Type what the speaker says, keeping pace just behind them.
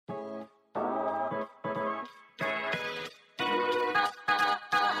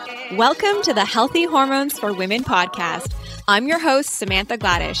Welcome to the Healthy Hormones for Women podcast. I'm your host, Samantha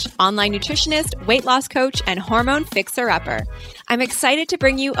Gladish, online nutritionist, weight loss coach, and hormone fixer-upper. I'm excited to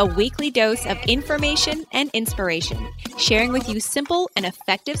bring you a weekly dose of information and inspiration, sharing with you simple and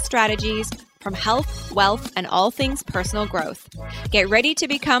effective strategies from health, wealth, and all things personal growth. Get ready to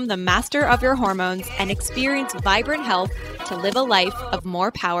become the master of your hormones and experience vibrant health to live a life of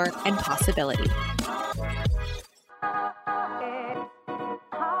more power and possibility.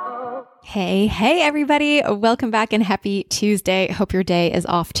 Hey, everybody. Welcome back and happy Tuesday. Hope your day is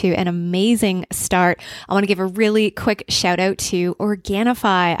off to an amazing start. I want to give a really quick shout out to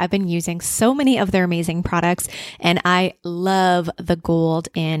Organifi. I've been using so many of their amazing products and I love the gold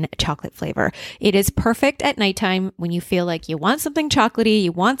in chocolate flavor. It is perfect at nighttime when you feel like you want something chocolatey,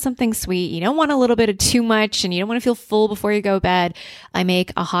 you want something sweet, you don't want a little bit of too much and you don't want to feel full before you go to bed. I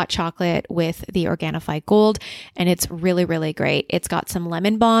make a hot chocolate with the Organifi Gold and it's really, really great. It's got some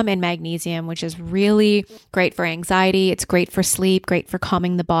lemon balm and magnesium, which is really great for anxiety. It's great for sleep, great for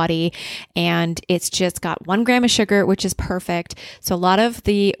calming the body. And it's just got 1 gram of sugar, which is perfect. So a lot of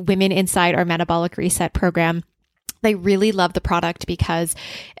the women inside our Metabolic Reset program, they really love the product because,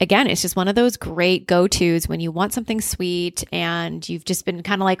 again, it's just one of those great go-tos when you want something sweet and you've just been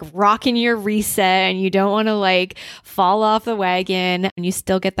kind of like rocking your reset and you don't want to like fall off the wagon and you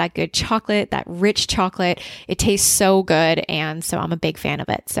still get that good chocolate, that rich chocolate. It tastes so good. And so I'm a big fan of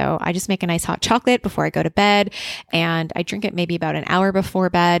it. So I just make a nice hot chocolate before I go to bed and I drink it maybe about an hour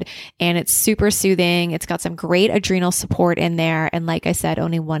before bed and it's super soothing. It's got some great adrenal support in there. And like I said,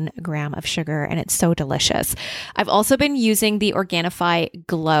 only 1 gram of sugar and it's so delicious. I've also been using the Organifi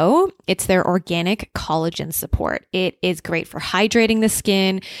Glow. It's their organic collagen support. It is great for hydrating the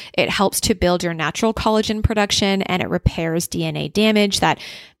skin. It helps to build your natural collagen production and it repairs DNA damage that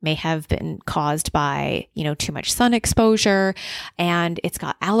may have been caused by, too much sun exposure. And it's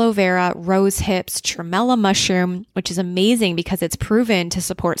got aloe vera, rose hips, tremella mushroom, which is amazing because it's proven to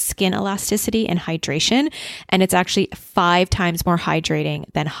support skin elasticity and hydration. And it's actually 5 times more hydrating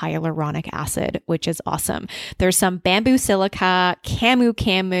than hyaluronic acid, which is awesome. There's some bamboo silica,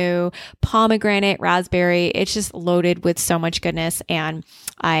 camu, pomegranate, raspberry. It's just loaded with so much goodness. And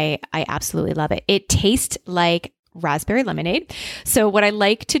I absolutely love it. It tastes like raspberry lemonade. So what I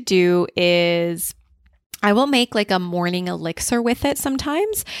like to do is I will make like a morning elixir with it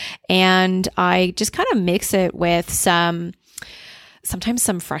sometimes. And I just kind of mix it with sometimes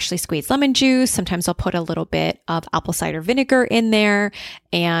some freshly squeezed lemon juice. Sometimes I'll put a little bit of apple cider vinegar in there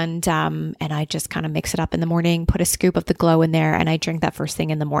and I just kind of mix it up in the morning, put a scoop of the Glow in there and I drink that first thing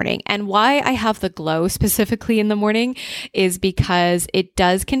in the morning. And why I have the Glow specifically in the morning is because it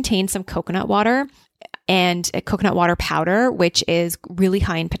does contain some coconut water and a coconut water powder, which is really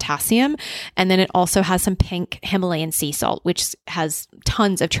high in potassium. And then it also has some pink Himalayan sea salt, which has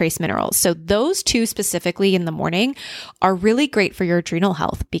tons of trace minerals. So those 2 specifically in the morning are really great for your adrenal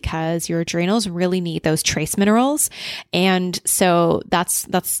health because your adrenals really need those trace minerals. And so that's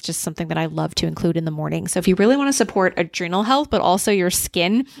just something that I love to include in the morning. So if you really want to support adrenal health, but also your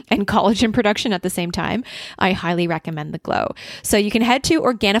skin and collagen production at the same time, I highly recommend the Glow. So you can head to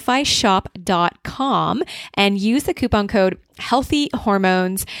OrganifiShop.com and use the coupon code Healthy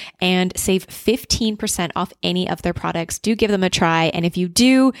Hormones and save 15% off any of their products. Do give them a try. And if you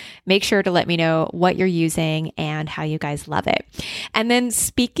do, make sure to let me know what you're using and how you guys love it. And then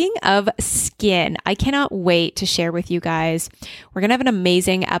speaking of skin, I cannot wait to share with you guys. We're going to have an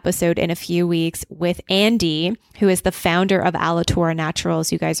amazing episode in a few weeks with Andy, who is the founder of Alitura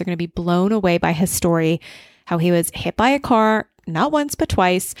Naturals. You guys are going to be blown away by his story, how he was hit by a car, not once, but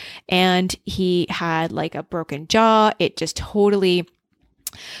twice. And he had like a broken jaw. It just totally,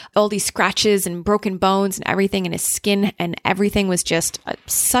 all these scratches and broken bones and everything in his skin and everything was just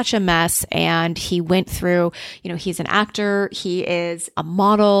such a mess. And he went through, he's an actor, he is a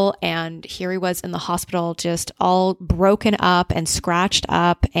model, and here he was in the hospital just all broken up and scratched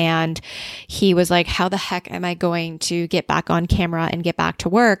up. And he was like, how the heck am I going to get back on camera and get back to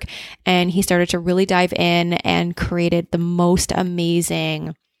work? And he started to really dive in and created the most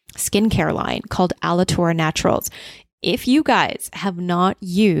amazing skincare line called Alitura Naturals. If you guys have not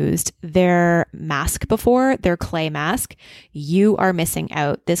used their mask before, their clay mask, you are missing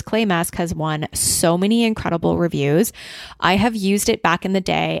out. This clay mask has won so many incredible reviews. I have used it back in the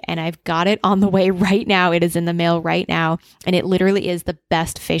day and I've got it on the way right now. It is in the mail right now. And it literally is the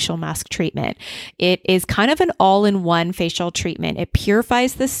best facial mask treatment. It is kind of an all-in-one facial treatment. It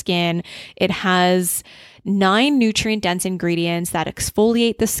purifies the skin. It has 9 nutrient-dense ingredients that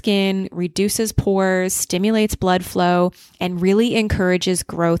exfoliate the skin, reduces pores, stimulates blood flow, and really encourages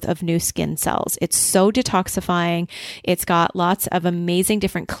growth of new skin cells. It's so detoxifying. It's got lots of amazing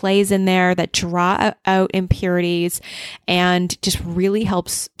different clays in there that draw out impurities and just really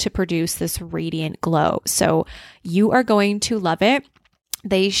helps to produce this radiant glow. So you are going to love it.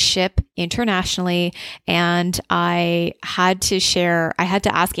 They ship internationally, and I had to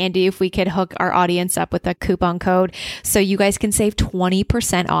ask Andy if we could hook our audience up with a coupon code so you guys can save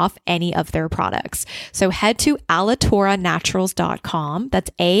 20% off any of their products. So head to alitura naturals.com.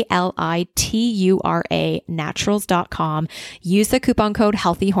 That's ALITURA naturals.com. Use the coupon code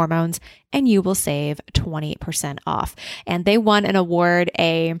Healthy Hormones and you will save 20% off. And they won an award,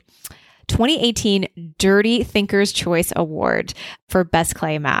 a 2018 Dirty Thinker's Choice Award for Best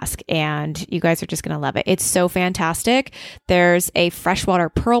Clay Mask. And you guys are just going to love it. It's so fantastic. There's a freshwater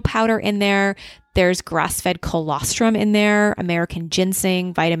pearl powder in there. There's grass-fed colostrum in there, American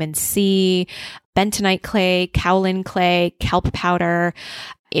ginseng, vitamin C, bentonite clay, kaolin clay, kelp powder.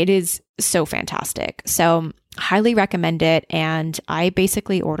 It is so fantastic. So highly recommend it. And I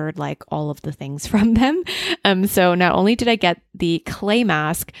basically ordered like all of the things from them. So not only did I get the clay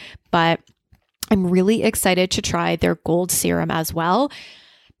mask, but I'm really excited to try their gold serum as well.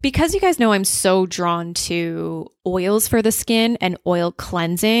 Because you guys know I'm so drawn to oils for the skin and oil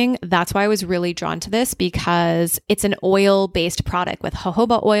cleansing, that's why I was really drawn to this, because it's an oil-based product with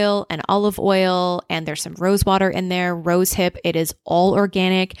jojoba oil and olive oil, and there's some rose water in there, rose hip. It is all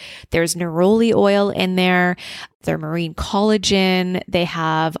organic. There's neroli oil in there. Their marine collagen. They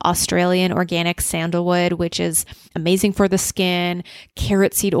have Australian organic sandalwood, which is amazing for the skin,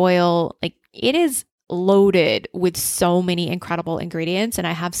 carrot seed oil. Like, it is loaded with so many incredible ingredients. And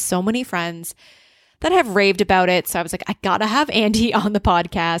I have so many friends that have raved about it. So I was like, I gotta have Andy on the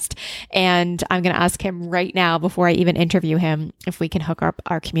podcast. And I'm going to ask him right now before I even interview him if we can hook up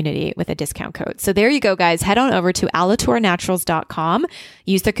our community with a discount code. So there you go, guys. Head on over to alituranaturals.com.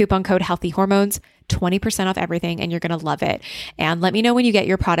 Use the coupon code Healthy Hormones. 20% off everything, and you're going to love it. And let me know when you get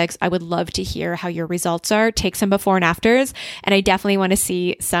your products. I would love to hear how your results are. Take some before and afters. And I definitely want to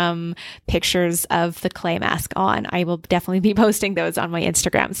see some pictures of the clay mask on. I will definitely be posting those on my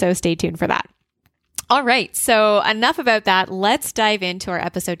Instagram. So stay tuned for that. All right. So enough about that. Let's dive into our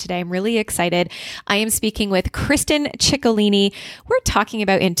episode today. I'm really excited. I am speaking with Kristen Ciccolini. We're talking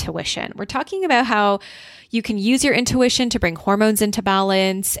about intuition. We're talking about how you can use your intuition to bring hormones into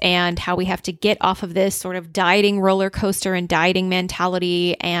balance, and how we have to get off of this sort of dieting roller coaster and dieting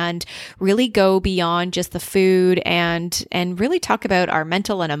mentality and really go beyond just the food and really talk about our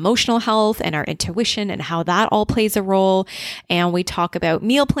mental and emotional health and our intuition and how that all plays a role. And we talk about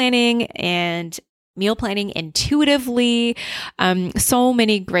meal planning intuitively. So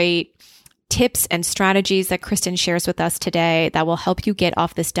many great tips and strategies that Kristen shares with us today that will help you get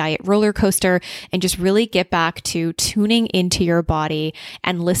off this diet roller coaster and just really get back to tuning into your body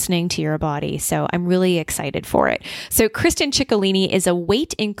and listening to your body. So I'm really excited for it. So Kristen Ciccolini is a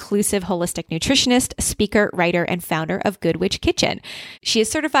weight-inclusive holistic nutritionist, speaker, writer, and founder of Good Witch Kitchen. She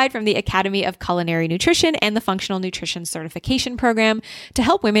is certified from the Academy of Culinary Nutrition and the Functional Nutrition Certification Program to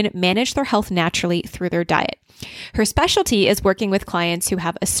help women manage their health naturally through their diet. Her specialty is working with clients who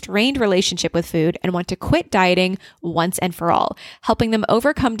have a strained relationship with food and want to quit dieting once and for all, helping them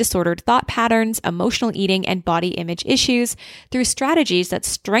overcome disordered thought patterns, emotional eating, and body image issues through strategies that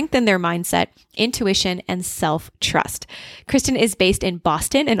strengthen their mindset, intuition, and self-trust. Kristen is based in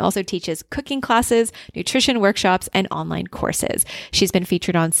Boston and also teaches cooking classes, nutrition workshops, and online courses. She's been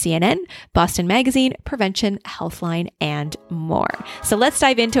featured on CNN, Boston Magazine, Prevention, Healthline, and more. So let's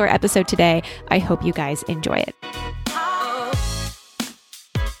dive into our episode today. I hope you guys enjoy it.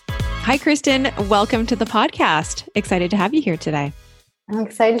 Hi, Kristen. Welcome to the podcast. Excited to have you here today. I'm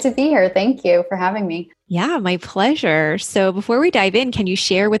excited to be here. Thank you for having me. Yeah, my pleasure. So before we dive in, can you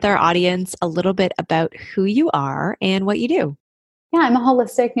share with our audience a little bit about who you are and what you do? Yeah, I'm a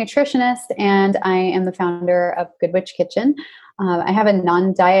holistic nutritionist and I am the founder of Good Witch Kitchen. I have a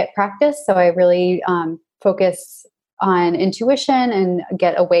non-diet practice, so I really focus on intuition and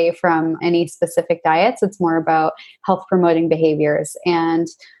get away from any specific diets. It's more about health promoting behaviors. And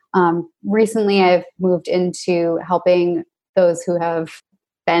recently I've moved into helping those who have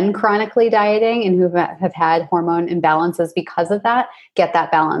been chronically dieting and who have had hormone imbalances because of that, get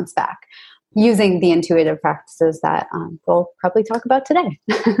that balance back using the intuitive practices that we'll probably talk about today.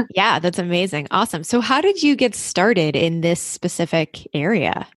 Yeah, that's amazing. Awesome. So how did you get started in this specific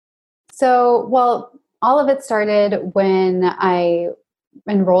area? So, well, all of it started when I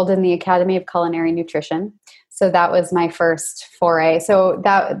enrolled in the Academy of Culinary Nutrition. So that was my first foray. So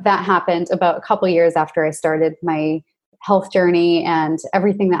that happened about a couple years after I started my health journey and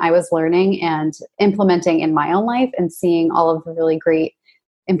everything that I was learning and implementing in my own life and seeing all of the really great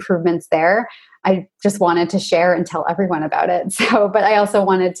improvements there. I just wanted to share and tell everyone about it. So, but I also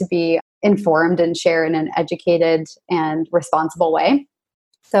wanted to be informed and share in an educated and responsible way.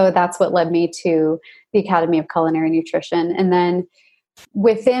 So that's what led me to the Academy of Culinary Nutrition. And then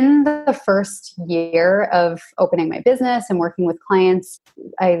within the first year of opening my business and working with clients,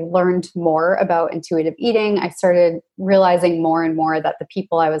 I learned more about intuitive eating. I started realizing more and more that the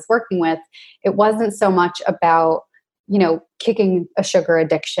people I was working with, it wasn't so much about, kicking a sugar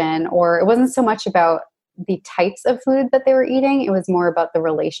addiction, or it wasn't so much about the types of food that they were eating. It was more about the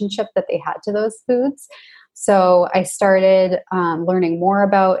relationship that they had to those foods. So I started learning more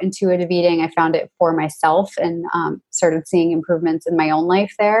about intuitive eating. I found it for myself and started seeing improvements in my own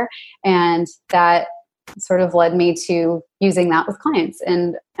life there. And that sort of led me to using that with clients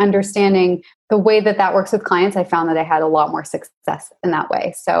and understanding the way that works with clients. I found that I had a lot more success in that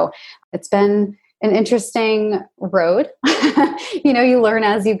way. So it's been an interesting road. You learn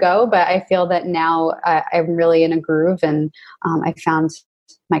as you go, but I feel that now I'm really in a groove and I found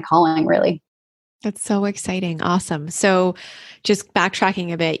my calling really. That's so exciting. Awesome. So just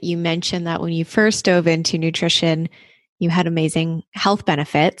backtracking a bit, you mentioned that when you first dove into nutrition, you had amazing health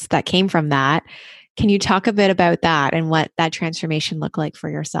benefits that came from that. Can you talk a bit about that and what that transformation looked like for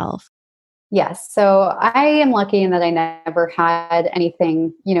yourself? Yes. So I am lucky in that I never had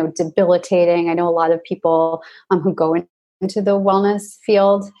anything, debilitating. I know a lot of people who go into the wellness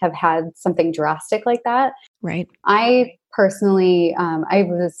field have had something drastic like that. Right. I personally, I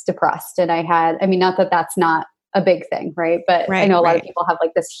was depressed and not that that's not a big thing, right? But I know a lot of people have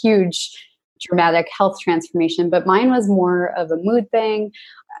like this huge dramatic health transformation, but mine was more of a mood thing.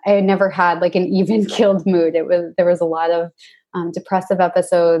 I had never had like an even keeled mood. There was a lot of depressive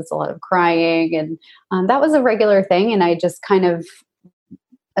episodes, a lot of crying, and that was a regular thing. And I just kind of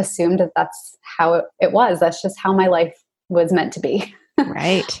assumed that that's how it was. That's just how my life was meant to be.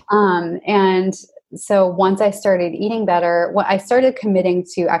 Right. And so once I started eating better, I started committing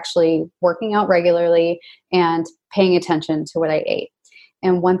to actually working out regularly and paying attention to what I ate.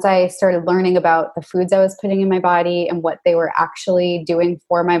 And once I started learning about the foods I was putting in my body and what they were actually doing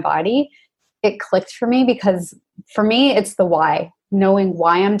for my body, it clicked for me, because for me, it's the why. Knowing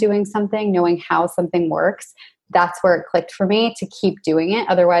why I'm doing something, knowing how something works, that's where it clicked for me to keep doing it.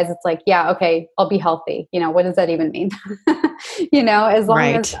 Otherwise, it's like, yeah, okay, I'll be healthy. What does that even mean? As long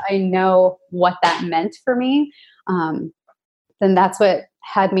as I know what that meant for me, then that's what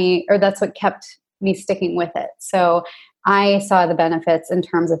kept me sticking with it. So I saw the benefits in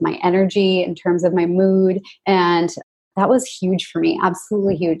terms of my energy, in terms of my mood, and that was huge for me,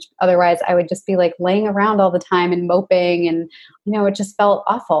 absolutely huge. Otherwise, I would just be like laying around all the time and moping, and it just felt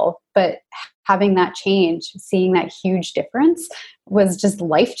awful. But having that change, seeing that huge difference was just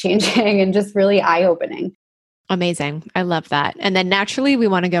life-changing and just really eye-opening. Amazing. I love that. And then naturally, we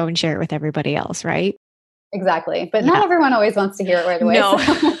want to go and share it with everybody else, right? Exactly. But not everyone always wants to hear it right away. No.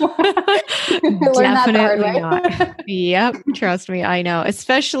 So definitely not. Yep. Trust me. I know.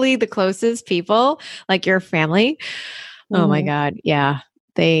 Especially the closest people, like your family. Oh my God. Yeah.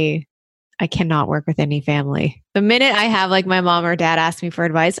 I cannot work with any family. The minute I have like my mom or dad ask me for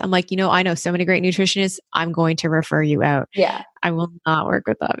advice, I'm like, I know so many great nutritionists. I'm going to refer you out. Yeah. I will not work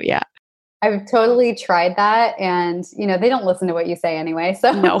with them. Yeah. I've totally tried that. And, they don't listen to what you say anyway.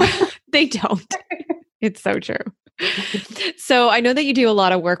 So no, they don't. It's so true. So I know that you do a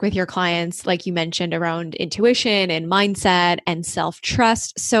lot of work with your clients, like you mentioned, around intuition and mindset and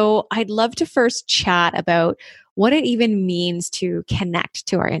self-trust. So I'd love to first chat about what it even means to connect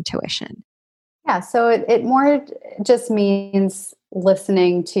to our intuition. Yeah. So it more just means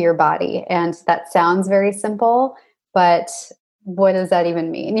listening to your body. And that sounds very simple, but what does that even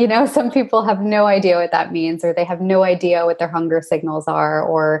mean? Some people have no idea what that means, or they have no idea what their hunger signals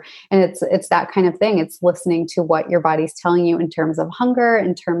are, and it's that kind of thing. It's listening to what your body's telling you in terms of hunger,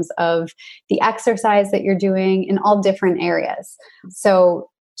 in terms of the exercise that you're doing in all different areas. So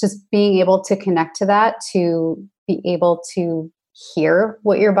just being able to connect to that, to be able to hear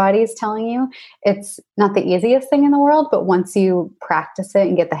what your body is telling you. It's not the easiest thing in the world, but once you practice it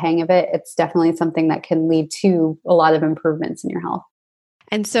and get the hang of it, it's definitely something that can lead to a lot of improvements in your health.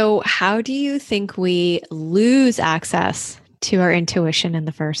 And so how do you think we lose access to our intuition in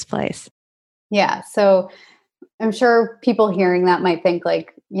the first place? Yeah. So I'm sure people hearing that might think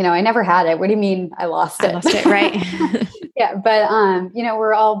like, I never had it. What do you mean I lost it? I lost it, right? Yeah. But,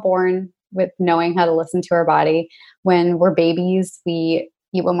 we're all born with knowing how to listen to our body. When we're babies, we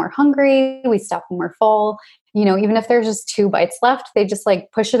eat when we're hungry, we stop when we're full. Even if there's just 2 bites left, they just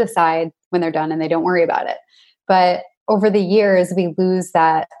like push it aside when they're done and they don't worry about it. But over the years, we lose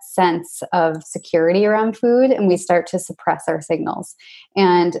that sense of security around food and we start to suppress our signals.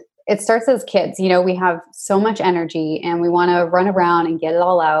 And it starts as kids. We have so much energy and we want to run around and get it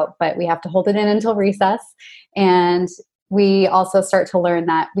all out, but we have to hold it in until recess. And we also start to learn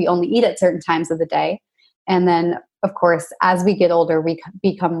that we only eat at certain times of the day. And then, of course, as we get older, we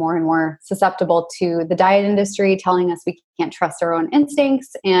become more and more susceptible to the diet industry telling us we can't trust our own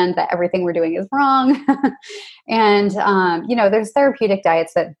instincts and that everything we're doing is wrong. And, there's therapeutic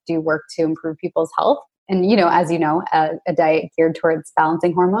diets that do work to improve people's health. And, as you know, a diet geared towards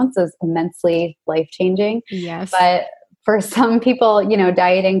balancing hormones is immensely life-changing. Yes. But for some people,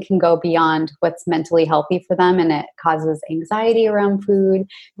 dieting can go beyond what's mentally healthy for them, and it causes anxiety around food.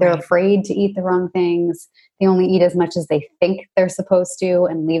 They're afraid to eat the wrong things. They only eat as much as they think they're supposed to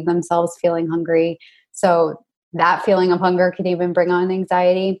and leave themselves feeling hungry. So that feeling of hunger can even bring on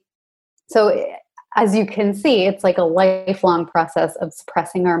anxiety. So as you can see, it's like a lifelong process of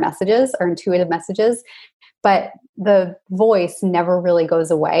suppressing our messages, our intuitive messages. But the voice never really goes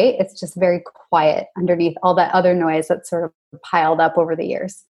away. It's just very quiet underneath all that other noise that's sort of piled up over the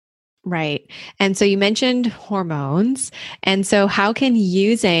years. Right. And so you mentioned hormones. And so how can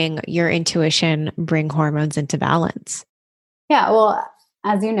using your intuition bring hormones into balance? Yeah, well,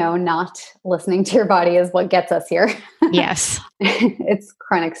 as you know, not listening to your body is what gets us here. Yes. It's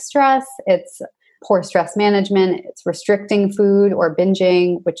chronic stress. It's poor stress management. It's restricting food or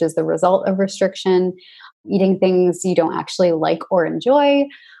binging, which is the result of restriction. Eating things you don't actually like or enjoy.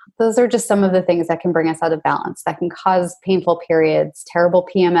 Those are just some of the things that can bring us out of balance, that can cause painful periods, terrible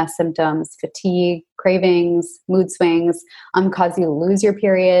PMS symptoms, fatigue, cravings, mood swings, cause you to lose your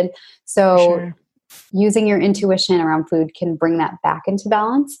period. So using your intuition around food can bring that back into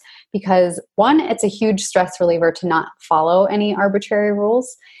balance because one, it's a huge stress reliever to not follow any arbitrary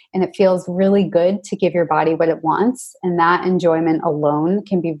rules. And it feels really good to give your body what it wants. And that enjoyment alone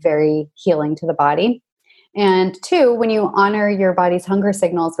can be very healing to the body. And two, when you honor your body's hunger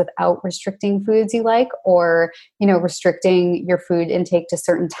signals without restricting foods you like or, restricting your food intake to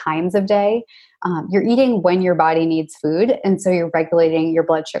certain times of day, you're eating when your body needs food. And so you're regulating your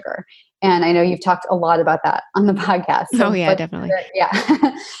blood sugar. And I know you've talked a lot about that on the podcast. So definitely.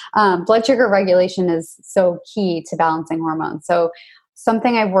 Blood sugar regulation is so key to balancing hormones. So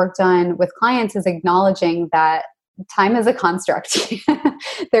something I've worked on with clients is acknowledging that time is a construct.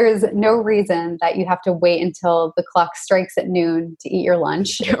 There is no reason that you have to wait until the clock strikes at noon to eat your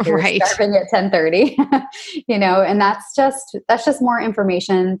lunch if you're starving at 10:30. And that's just more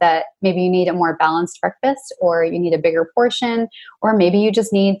information that maybe you need a more balanced breakfast, or you need a bigger portion, or maybe you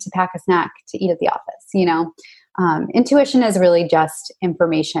just need to pack a snack to eat at the office. Intuition is really just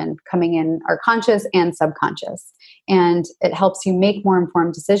information coming in our conscious and subconscious, and it helps you make more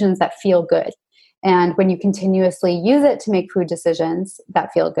informed decisions that feel good. And when you continuously use it to make food decisions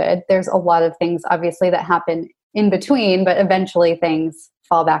that feel good, there's a lot of things obviously that happen in between, but eventually things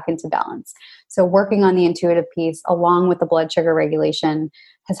fall back into balance. So working on the intuitive piece along with the blood sugar regulation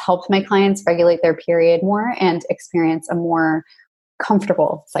has helped my clients regulate their period more and experience a more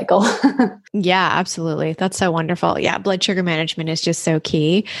comfortable cycle. Yeah, absolutely. That's so wonderful. Yeah. Blood sugar management is just so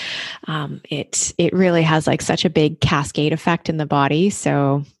key. It really has like such a big cascade effect in the body.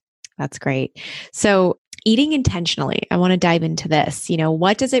 So that's great. So eating intentionally, I want to dive into this.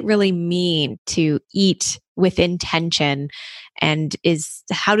 What does it really mean to eat with intention? And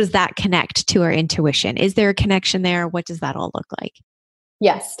how does that connect to our intuition? Is there a connection there? What does that all look like?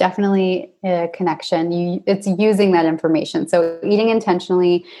 Yes, definitely a connection. It's using that information. So eating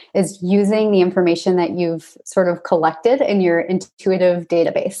intentionally is using the information that you've sort of collected in your intuitive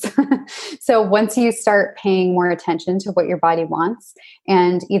database. So once you start paying more attention to what your body wants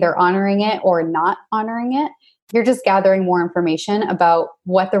and either honoring it or not honoring it, you're just gathering more information about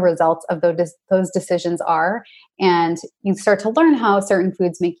what the results of those decisions are. And you start to learn how certain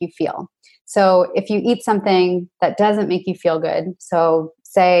foods make you feel. So if you eat something that doesn't make you feel good, so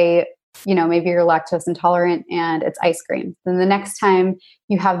say, maybe you're lactose intolerant and it's ice cream, then the next time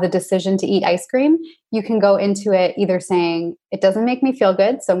you have the decision to eat ice cream, you can go into it either saying, it doesn't make me feel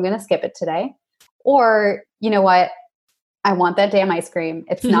good, so I'm going to skip it today. Or, you know what? I want that damn ice cream.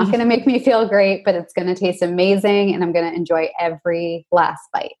 It's not going to make me feel great, but it's going to taste amazing and I'm going to enjoy every last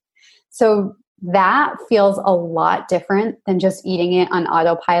bite. So that feels a lot different than just eating it on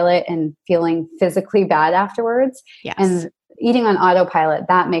autopilot and feeling physically bad afterwards. Yes. And eating on autopilot,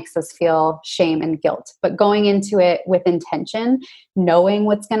 that makes us feel shame and guilt. But going into it with intention, knowing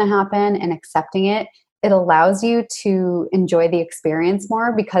what's going to happen and accepting it, it allows you to enjoy the experience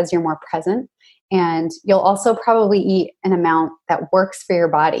more because you're more present. And you'll also probably eat an amount that works for your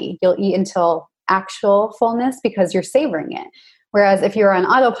body. You'll eat until actual fullness because you're savoring it. Whereas if you're on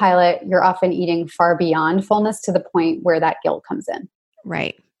autopilot, you're often eating far beyond fullness to the point where that guilt comes in.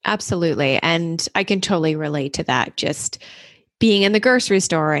 Right. Absolutely. And I can totally relate to that. Just being in the grocery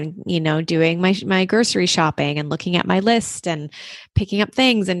store and, doing my grocery shopping and looking at my list and picking up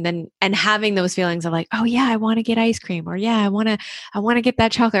things and having those feelings of like, oh yeah, I want to get ice cream, or yeah, I want to get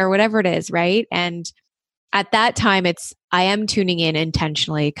that chocolate, or whatever it is. Right. And at that time I am tuning in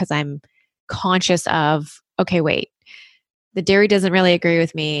intentionally because I'm conscious of, okay, wait, the dairy doesn't really agree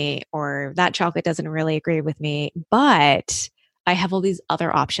with me, or that chocolate doesn't really agree with me, but I have all these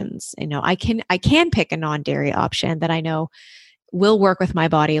other options. I can pick a non-dairy option that I know will work with my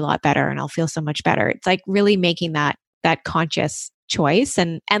body a lot better and I'll feel so much better. It's like really making that conscious choice.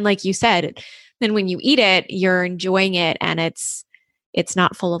 And like you said, then when you eat it, you're enjoying it, and it's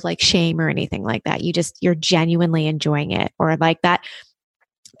not full of like shame or anything like that. You're genuinely enjoying it. Or like that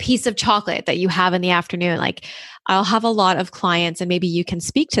piece of chocolate that you have in the afternoon. Like I'll have a lot of clients, and maybe you can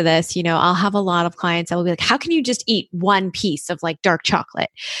speak to this, I'll have a lot of clients that will be like, how can you just eat one piece of like dark chocolate,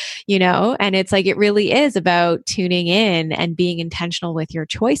 And it's like, it really is about tuning in and being intentional with your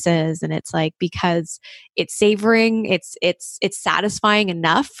choices. And it's like, because it's savoring, it's satisfying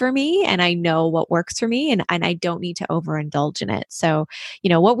enough for me, and I know what works for me, and I don't need to overindulge in it. So,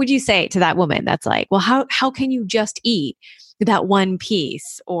 what would you say to that woman that's like, well, how can you just eat that one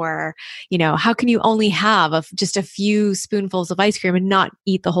piece? Or, how can you only have just a few spoonfuls of ice cream and not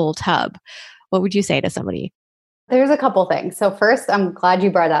eat the whole tub? What would you say to somebody? There's a couple things. So first, I'm glad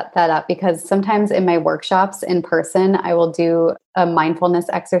you brought that up, because sometimes in my workshops in person, I will do a mindfulness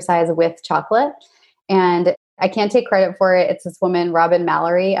exercise with chocolate. And I can't take credit for it. It's this woman, Robin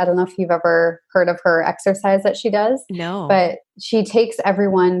Mallory. I don't know if you've ever heard of her exercise that she does. No. But she takes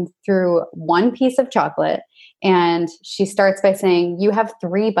everyone through one piece of chocolate, and she starts by saying, you have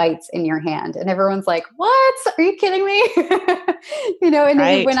 3 bites in your hand. And everyone's like, what? Are you kidding me? And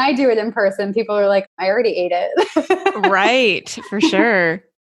right. When I do it in person, people are like, I already ate it. Right. For sure.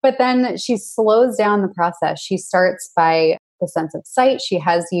 But then she slows down the process. She starts by the sense of sight. She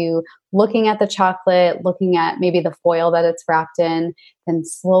has you looking at the chocolate, looking at maybe the foil that it's wrapped in, then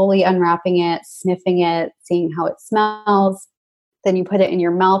slowly unwrapping it, sniffing it, seeing how it smells. Then you put it in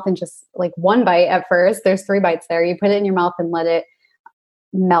your mouth, and just like one bite at first, there's 3 bites there. You put it in your mouth and let it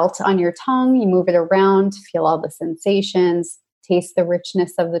melt on your tongue. You move it around, feel all the sensations, taste the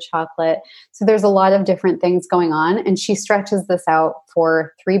richness of the chocolate. So there's a lot of different things going on. And she stretches this out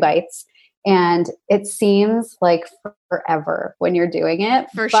for 3 bites. And it seems like forever when you're doing it.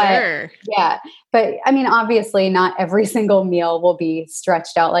 For sure. Yeah. But I mean, obviously not every single meal will be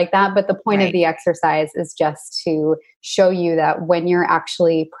stretched out like that. But the point of the exercise is just to show you that when you're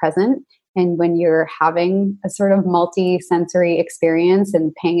actually present and when you're having a sort of multi-sensory experience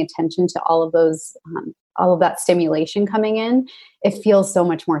and paying attention to all of those, all of that stimulation coming in, it feels so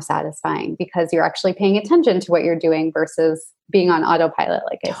much more satisfying because you're actually paying attention to what you're doing versus being on autopilot,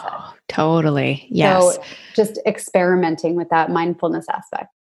 like I said. Totally. Yes. So just experimenting with that mindfulness aspect.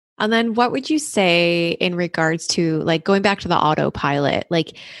 And then what would you say in regards to like going back to the autopilot,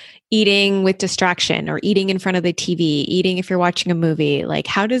 like eating with distraction or eating in front of the TV, eating if you're watching a movie, like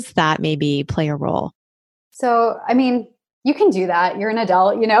how does that maybe play a role? So, I mean, you can do that. You're an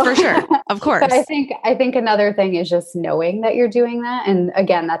adult, For sure. Of course. But I think another thing is just knowing that you're doing that. And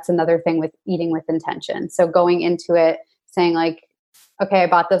again, that's another thing with eating with intention. So going into it saying like, okay, I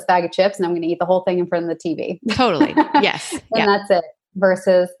bought this bag of chips and I'm going to eat the whole thing in front of the TV. Totally. Yes. And that's it.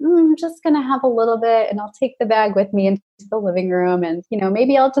 Versus I'm just going to have a little bit and I'll take the bag with me into the living room. And,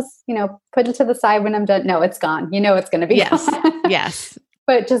 maybe I'll just, put it to the side when I'm done. No, it's gone. It's going to be gone. Yes.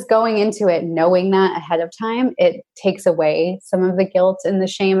 But just going into it, knowing that ahead of time, it takes away some of the guilt and the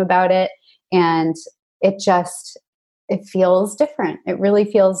shame about it. And it feels different. It really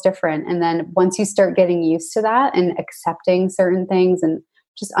feels different. And then once you start getting used to that and accepting certain things and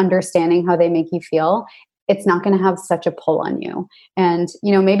just understanding how they make you feel, it's not going to have such a pull on you. And,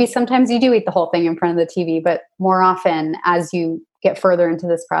 maybe sometimes you do eat the whole thing in front of the TV, but more often as you get further into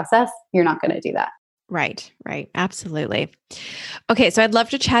this process, you're not going to do that. Right. Absolutely. Okay. So I'd love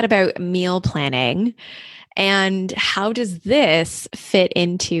to chat about meal planning and how does this fit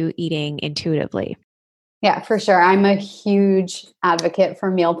into eating intuitively? Yeah, for sure. I'm a huge advocate for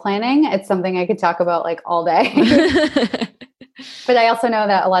meal planning. It's something I could talk about like all day. But I also know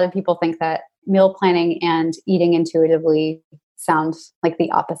that a lot of people think that meal planning and eating intuitively sound like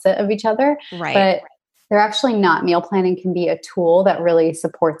the opposite of each other. Right. But they're actually not. Meal planning can be a tool that really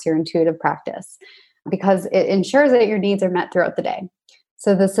supports your intuitive practice. because it ensures that your needs are met throughout the day.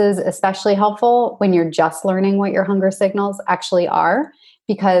 So this is especially helpful when you're just learning what your hunger signals actually are,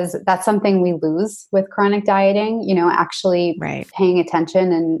 because that's something we lose with chronic dieting, actually paying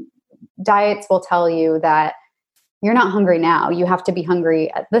attention. And diets will tell you that you're not hungry now. You have to be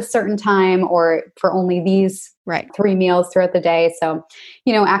hungry at this certain time or for only these 3 meals throughout the day. So,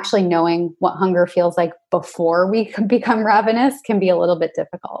 actually knowing what hunger feels like before we become ravenous can be a little bit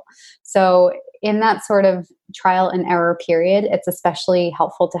difficult. So in that sort of trial and error period, it's especially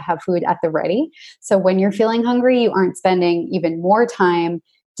helpful to have food at the ready. So when you're feeling hungry, you aren't spending even more time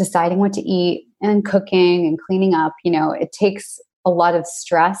deciding what to eat and cooking and cleaning up. It takes a lot of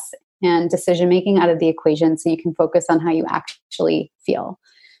stress and decision making out of the equation so you can focus on how you actually feel.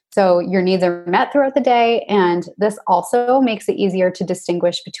 So your needs are met throughout the day. And this also makes it easier to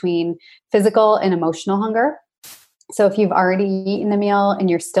distinguish between physical and emotional hunger. So if you've already eaten the meal and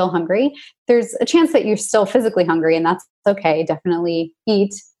you're still hungry, there's a chance that you're still physically hungry, and that's okay. Definitely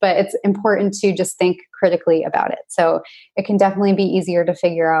eat, but it's important to just think critically about it. So it can definitely be easier to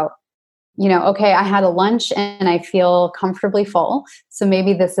figure out, okay, I had a lunch and I feel comfortably full. So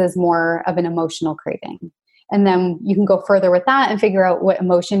maybe this is more of an emotional craving. And then you can go further with that and figure out what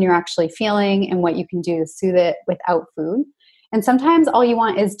emotion you're actually feeling and what you can do to soothe it without food. And sometimes all you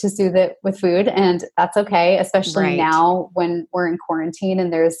want is to soothe it with food, and that's okay, especially now when we're in quarantine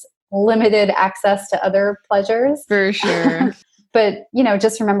and there's limited access to other pleasures. For sure. But,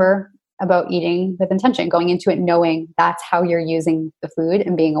 just remember about eating with intention, going into it knowing that's how you're using the food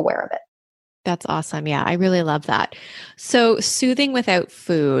and being aware of it. That's awesome. Yeah, I really love that. So soothing without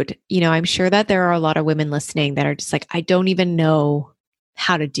food, I'm sure that there are a lot of women listening that are just like, I don't even know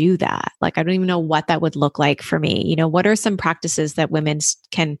how to do that. Like, I don't even know what that would look like for me. What are some practices that women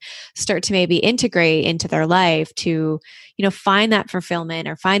can start to maybe integrate into their life to, find that fulfillment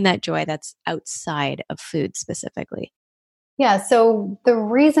or find that joy that's outside of food specifically? Yeah. So the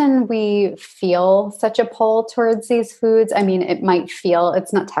reason we feel such a pull towards these foods, it might feel,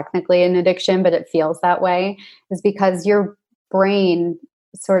 it's not technically an addiction, but it feels that way, is because your brain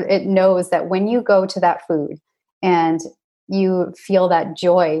it knows that when you go to that food and you feel that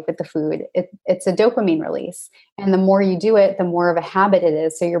joy with the food, it's a dopamine release. And the more you do it, the more of a habit it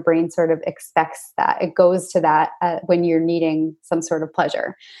is. So your brain sort of expects that. It goes to that when you're needing some sort of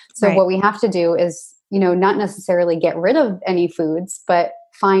pleasure. So what we have to do is, not necessarily get rid of any foods, but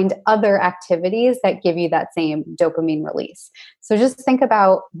find other activities that give you that same dopamine release. So just think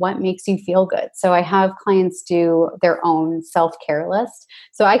about what makes you feel good. So I have clients do their own self-care list.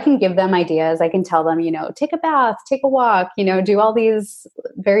 So I can give them ideas. I can tell them, take a bath, take a walk, do all these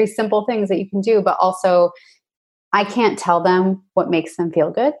very simple things that you can do, but also I can't tell them what makes them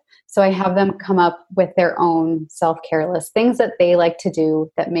feel good. So I have them come up with their own self-care list, things that they like to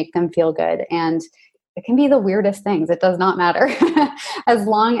do that make them feel good. And it can be the weirdest things. It does not matter. As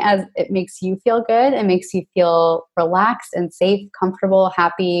long as it makes you feel good, it makes you feel relaxed and safe, comfortable,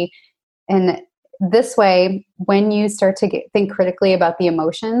 happy. And this way, when you start to think critically about the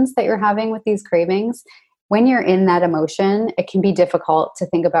emotions that you're having with these cravings, when you're in that emotion, it can be difficult to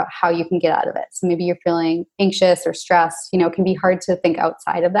think about how you can get out of it. So maybe you're feeling anxious or stressed, it can be hard to think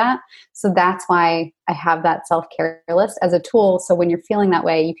outside of that. So that's why I have that self-care list as a tool. So when you're feeling that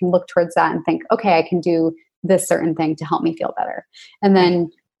way, you can look towards that and think, okay, I can do this certain thing to help me feel better. And then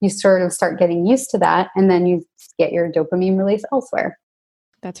you sort of start getting used to that, and then you get your dopamine release elsewhere.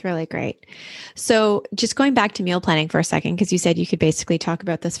 That's really great. So just going back to meal planning for a second, because you said you could basically talk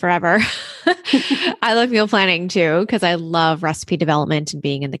about this forever. I love meal planning too, because I love recipe development and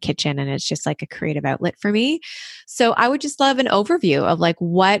being in the kitchen, and it's just like a creative outlet for me. So I would just love an overview of like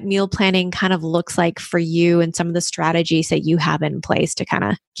what meal planning kind of looks like for you and some of the strategies that you have in place to kind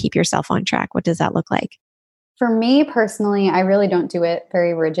of keep yourself on track. What does that look like? For me personally, I really don't do it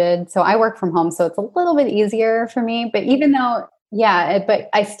very rigid. So I work from home, so it's a little bit easier for me. But even though but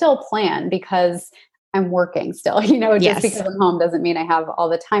I still plan because I'm working still, just because I'm home doesn't mean I have all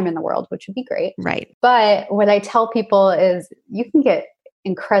the time in the world, which would be great. Right. But what I tell people is you can get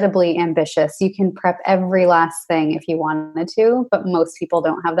incredibly ambitious. You can prep every last thing if you wanted to, but most people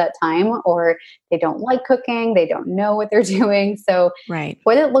don't have that time, or they don't like cooking. They don't know what they're doing. So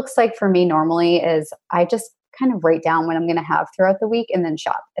what it looks like for me normally is I just kind of write down what I'm going to have throughout the week and then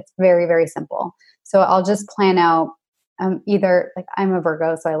shop. It's very, very simple. So I'll just plan out either, like, I'm a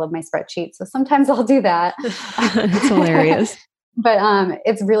Virgo, so I love my spreadsheet. So sometimes I'll do that. It's hilarious. But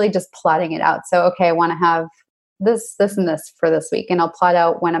it's really just plotting it out. So, okay, I want to have this, this, and this for this week. And I'll plot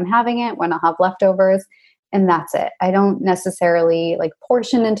out when I'm having it, when I'll have leftovers, and that's it. I don't necessarily like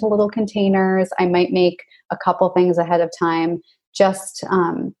portion into little containers. I might make a couple things ahead of time. Just,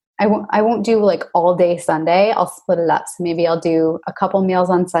 I won't do like all day Sunday. I'll split it up. So maybe I'll do a couple meals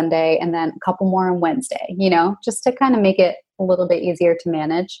on Sunday and then a couple more on Wednesday, just to kind of make it a little bit easier to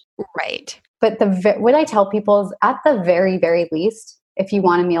manage. Right. But what I tell people is at the very, very least, if you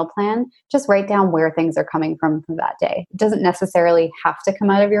want a meal plan, just write down where things are coming from that day. It doesn't necessarily have to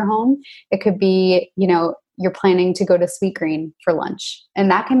come out of your home. It could be, you're planning to go to Sweetgreen for lunch, and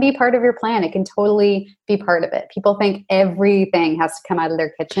that can be part of your plan. It can totally be part of it. People think everything has to come out of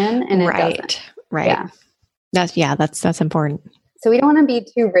their kitchen, and it doesn't. Right. That's important. So we don't want to be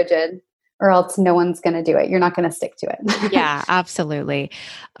too rigid, or else no one's going to do it. You're not going to stick to it. Yeah, absolutely.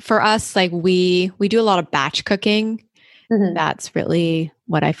 For us, like we do a lot of batch cooking. Mm-hmm. That's really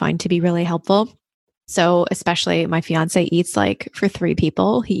what I find to be really helpful. So especially my fiance eats like for 3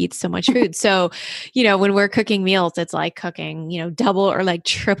 people, he eats so much food. So, when we're cooking meals, it's like cooking, double or like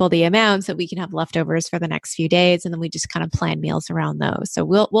triple the amount so we can have leftovers for the next few days. And then we just kind of plan meals around those. So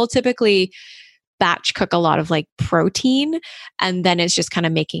we'll typically batch cook a lot of like protein, and then it's just kind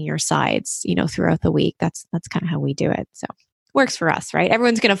of making your sides, throughout the week. That's kind of how we do it. So works for us, right?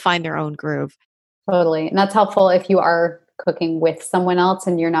 Everyone's going to find their own groove. Totally. And that's helpful if you are cooking with someone else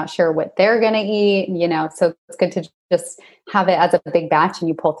and you're not sure what they're going to eat, so it's good to just have it as a big batch and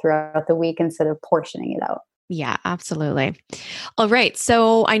you pull throughout the week instead of portioning it out. Yeah, absolutely. All right.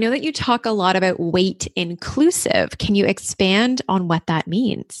 So I know that you talk a lot about weight inclusive. Can you expand on what that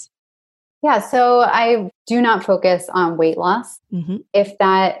means? Yeah. So I do not focus on weight loss. Mm-hmm. If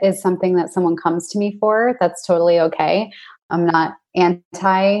that is something that someone comes to me for, that's totally okay. I'm not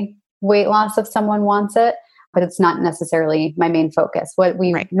anti weight loss if someone wants it, but it's not necessarily my main focus. What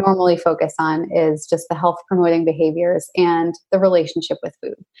we normally focus on is just the health promoting behaviors and the relationship with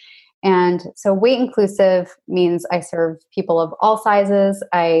food. And so weight inclusive means I serve people of all sizes.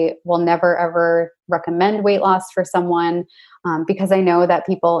 I will never, ever recommend weight loss for someone because I know that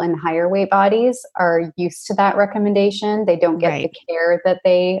people in higher weight bodies are used to that recommendation. They don't get the care that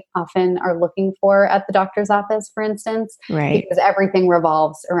they often are looking for at the doctor's office, for instance, because everything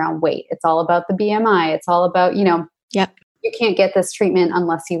revolves around weight. It's all about the BMI. It's all about, you can't get this treatment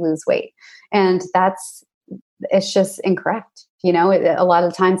unless you lose weight. And it's just incorrect. A lot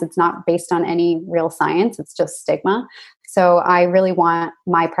of times it's not based on any real science. It's just stigma. So I really want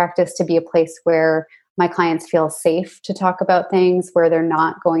my practice to be a place where my clients feel safe to talk about things, where they're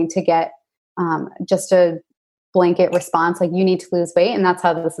not going to get just a blanket response like you need to lose weight and that's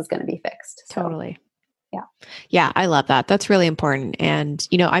how this is going to be fixed. Totally. Yeah. Yeah, I love that. That's really important. And,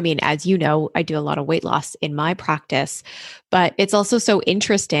 as you know, I do a lot of weight loss in my practice, but it's also so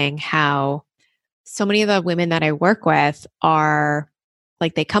interesting how so many of the women that I work with are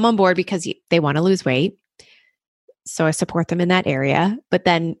like, they come on board because they want to lose weight. So I support them in that area. But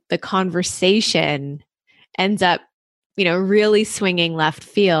then the conversation ends up, really swinging left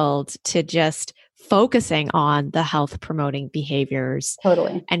field to just focusing on the health promoting behaviors.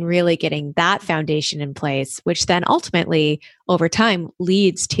 Totally. And really getting that foundation in place, which then ultimately over time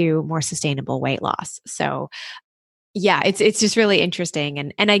leads to more sustainable weight loss. So yeah, it's just really interesting.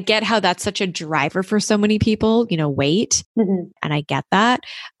 And I get how that's such a driver for so many people, weight. Mm-hmm. And I get that.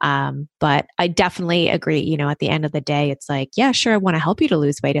 But I definitely agree, at the end of the day, it's like, yeah, sure, I want to help you to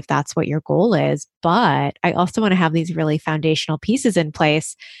lose weight if that's what your goal is. But I also want to have these really foundational pieces in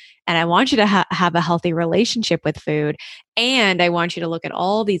place. And I want you to have a healthy relationship with food. And I want you to look at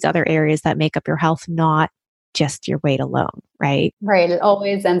all these other areas that make up your health, not just your weight alone, right? Right. It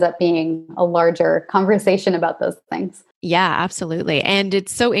always ends up being a larger conversation about those things. Yeah, absolutely. And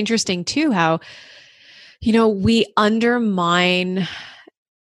it's so interesting too, how, we undermine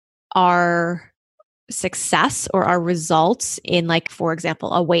our success or our results in, like, for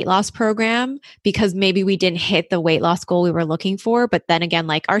example, a weight loss program because maybe we didn't hit the weight loss goal we were looking for. But then again,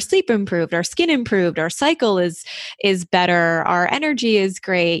 like, our sleep improved, our skin improved, our cycle is better, our energy is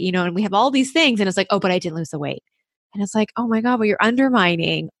great, and we have all these things. And it's like, oh, but I didn't lose the weight. And it's like, oh my God, well, you're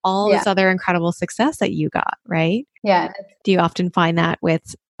undermining all this other incredible success that you got, right? Yeah. Do you often find that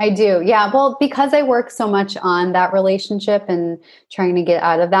with? I do. Yeah. Well, because I work so much on that relationship and trying to get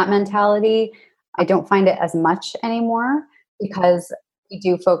out of that mentality, I don't find it as much anymore because we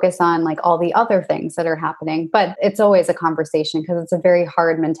do focus on like all the other things that are happening, but it's always a conversation because it's a very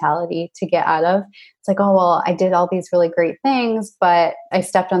hard mentality to get out of. It's like, oh, well, I did all these really great things, but I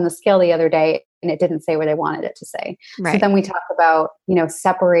stepped on the scale the other day and it didn't say what I wanted it to say. Right. So then we talk about,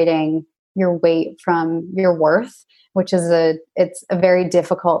 separating your weight from your worth, which is it's a very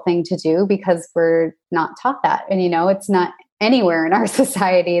difficult thing to do because we're not taught that. And, it's not anywhere in our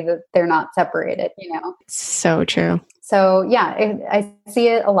society that they're not separated, So true. So yeah, I see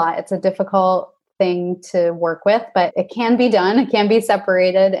it a lot. It's a difficult thing to work with, but it can be done. It can be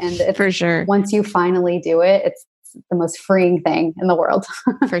separated. And it's, for sure. once you finally do it, it's the most freeing thing in the world.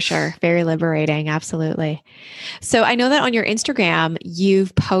 For sure. Very liberating. Absolutely. So I know that on your Instagram,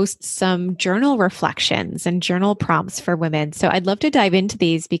 you've posted some journal reflections and journal prompts for women. So I'd love to dive into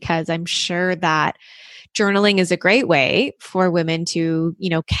these because I'm sure that journaling is a great way for women to,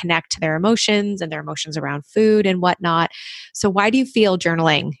 connect to their emotions and their emotions around food and whatnot. So why do you feel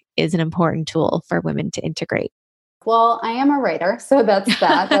journaling is an important tool for women to integrate? Well, I am a writer, so that's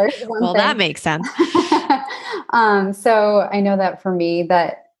that. There's one well, thing. that makes sense. So I know that for me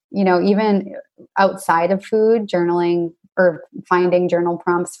that, even outside of food, journaling or finding journal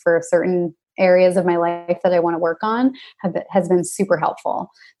prompts for certain areas of my life that I want to work on has been super helpful.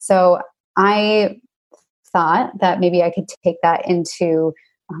 So I thought that maybe I could take that into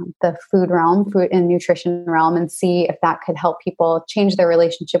the food realm, food and nutrition realm, and see if that could help people change their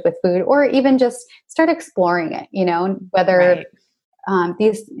relationship with food, or even just start exploring it, whether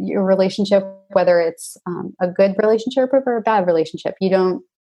your relationship, whether it's a good relationship or a bad relationship. You don't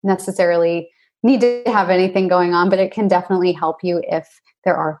necessarily need to have anything going on, but it can definitely help you if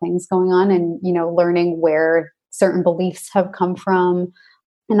there are things going on, and, learning where certain beliefs have come from.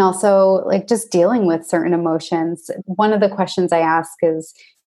 And also like just dealing with certain emotions. One of the questions I ask is,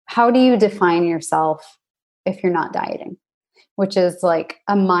 how do you define yourself if you're not dieting? Which is like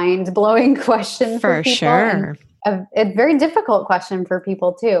a mind-blowing question for people. Sure. And a very difficult question for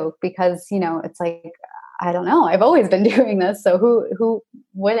people too, because, it's like, I don't know, I've always been doing this. So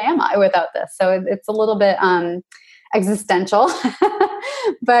what am I without this? So it's a little bit existential,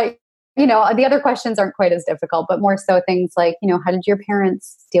 but the other questions aren't quite as difficult, but more so things like, how did your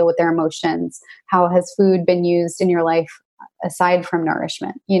parents deal with their emotions? How has food been used in your life aside from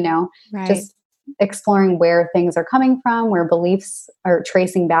nourishment? Right. Just exploring where things are coming from, where beliefs are,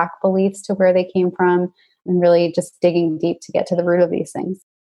 tracing back beliefs to where they came from, and really just digging deep to get to the root of these things.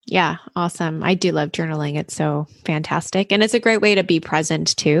 Yeah, awesome. I do love journaling. It's so fantastic. And it's a great way to be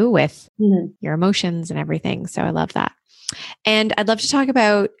present too with your emotions and everything. So I love that. And I'd love to talk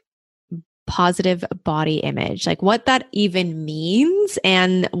about positive body image, like what that even means,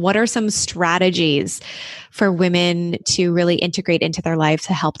 and what are some strategies for women to really integrate into their life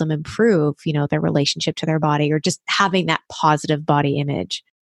to help them improve, their relationship to their body, or just having that positive body image.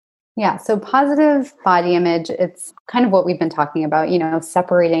 Yeah. So positive body image, it's kind of what we've been talking about,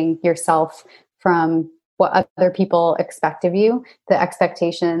 separating yourself from what other people expect of you, the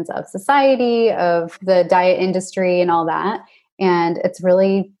expectations of society, of the diet industry and all that. And it's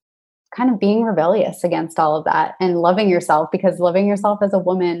really kind of being rebellious against all of that and loving yourself, because loving yourself as a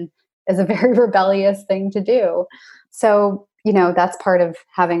woman is a very rebellious thing to do. So, that's part of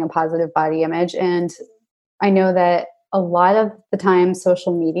having a positive body image. And I know that a lot of the time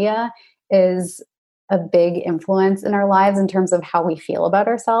social media is a big influence in our lives in terms of how we feel about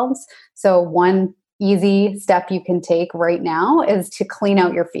ourselves. So one easy step you can take right now is to clean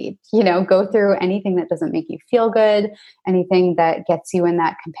out your feed. Go through anything that doesn't make you feel good, anything that gets you in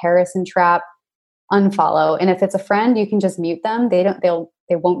that comparison trap, unfollow. And if it's a friend, you can just mute them. They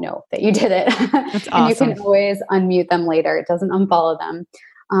won't know that you did it. That's and awesome. You can always unmute them later. It doesn't unfollow them.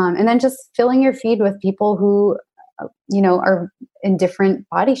 And then just filling your feed with people who are in different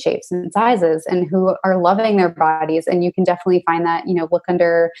body shapes and sizes and who are loving their bodies. And you can definitely find that, look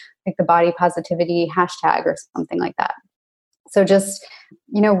under like the body positivity hashtag or something like that. So just,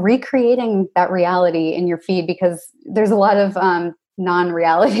 recreating that reality in your feed, because there's a lot of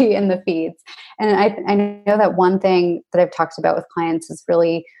non-reality in the feeds. And I know that one thing that I've talked about with clients is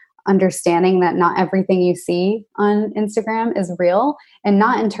really understanding that not everything you see on Instagram is real, and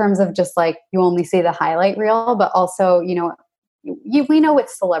not in terms of just like you only see the highlight reel, but also, we know with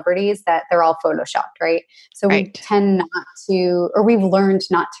celebrities that they're all photoshopped, right? So we tend not to, or we've learned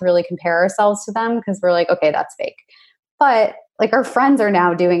not to really compare ourselves to them because we're like, okay, that's fake. But like our friends are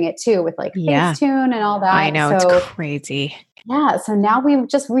now doing it too with like Facetune and all that. I know, it's crazy. Yeah. So now we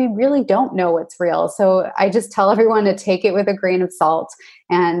really don't know what's real. So I just tell everyone to take it with a grain of salt.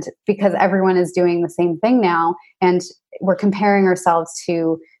 And because everyone is doing the same thing now, and we're comparing ourselves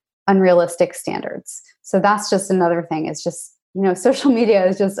to unrealistic standards. So that's just another thing. It's just, social media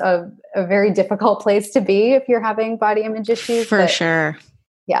is just a very difficult place to be if you're having body image issues. For sure.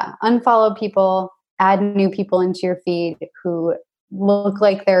 Yeah. Unfollow people, add new people into your feed who look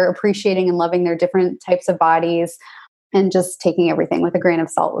like they're appreciating and loving their different types of bodies. And just taking everything with a grain of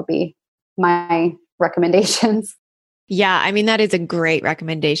salt would be my recommendations. Yeah, I mean, that is a great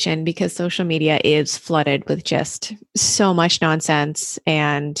recommendation because social media is flooded with just so much nonsense,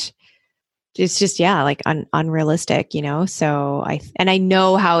 and it's just, like unrealistic, So I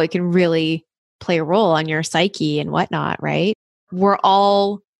know how it can really play a role on your psyche and whatnot, right? We're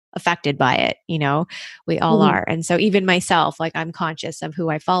all affected by it, we all are. And so even myself, like I'm conscious of who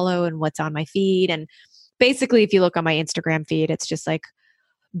I follow and what's on my feed. And basically, if you look on my Instagram feed, it's just like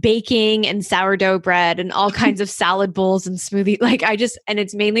baking and sourdough bread and all kinds of salad bowls and smoothie. And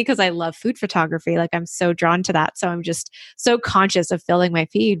it's mainly because I love food photography. Like I'm so drawn to that. So I'm just so conscious of filling my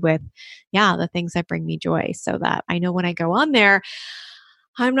feed with, the things that bring me joy, so that I know when I go on there,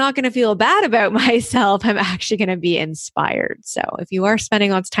 I'm not going to feel bad about myself. I'm actually going to be inspired. So if you are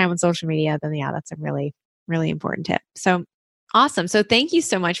spending lots of time on social media, then that's a really, really important tip. So awesome. So thank you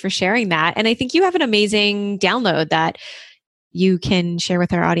so much for sharing that. And I think you have an amazing download that you can share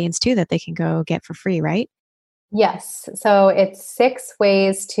with our audience too, that they can go get for free, right? Yes. So it's 6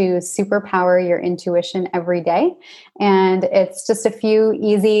 ways to superpower your intuition every day. And it's just a few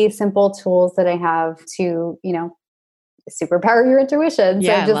easy, simple tools that I have to, superpower your intuition.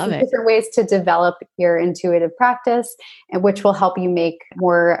 Yeah, so I love just it. different ways to develop your intuitive practice, and which will help you make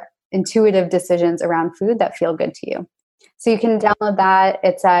more intuitive decisions around food that feel good to you. So you can download that.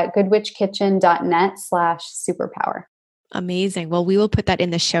 It's at goodwitchkitchen.net/superpower. Amazing. Well, we will put that in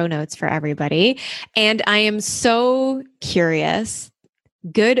the show notes for everybody. And I am so curious.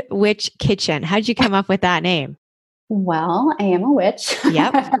 Good Witch Kitchen. How did you come up with that name? Well, I am a witch.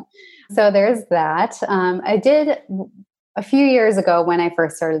 Yep. So there's that. I did a few years ago when I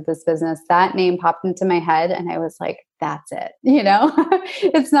first started this business, that name popped into my head and I was like, that's it.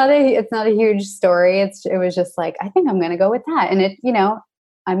 It's not a huge story. It was just like, I think I'm going to go with that. And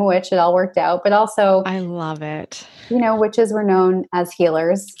I'm a witch. It all worked out, but also I love it. Witches were known as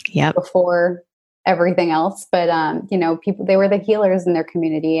healers before everything else, but people, they were the healers in their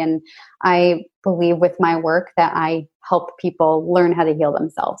community. And I believe with my work that I help people learn how to heal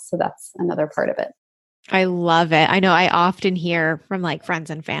themselves. So that's another part of it. I love it. I know I often hear from like friends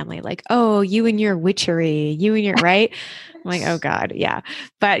and family, like, oh, you and your witchery, right? I'm like, oh God. Yeah.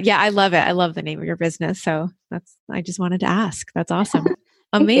 But I love it. I love the name of your business. So I just wanted to ask. That's awesome.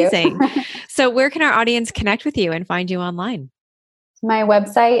 Amazing. So where can our audience connect with you and find you online? My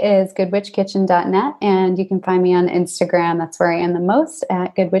website is goodwitchkitchen.net, and you can find me on Instagram. That's where I am the most,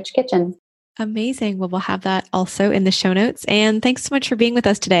 at Good Witch Kitchen. Amazing. Well, we'll have that also in the show notes. And thanks so much for being with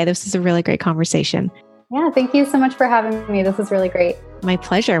us today. This is a really great conversation. Yeah, thank you so much for having me. This is really great. My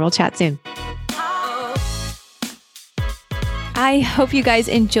pleasure. We'll chat soon. I hope you guys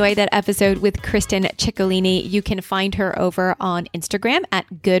enjoyed that episode with Kristen Ciccolini. You can find her over on Instagram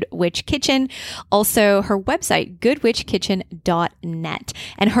at Good Witch Kitchen. Also, her website, goodwitchkitchen.net.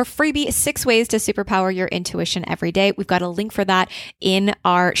 And her freebie, 6 ways to superpower your intuition every day. We've got a link for that in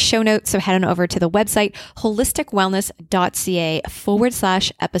our show notes. So head on over to the website,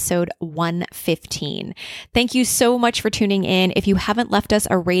 holisticwellness.ca/episode 115. Thank you so much for tuning in. If you haven't left us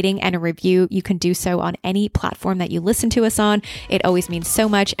a rating and a review, you can do so on any platform that you listen to us on. It always means so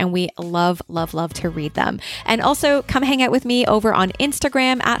much, and we love, love, love to read them. And also come hang out with me over on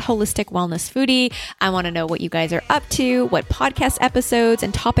Instagram at Holistic Wellness Foodie. I want to know what you guys are up to, what podcast episodes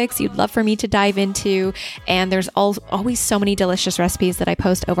and topics you'd love for me to dive into. And there's always so many delicious recipes that I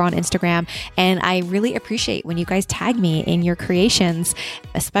post over on Instagram. And I really appreciate when you guys tag me in your creations,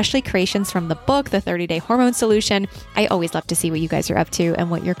 especially creations from the book, The 30-Day Hormone Solution. I always love to see what you guys are up to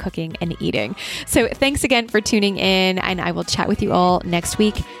and what you're cooking and eating. So thanks again for tuning in, and I will chat with you all next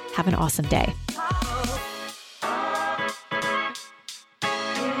week. Have an awesome day.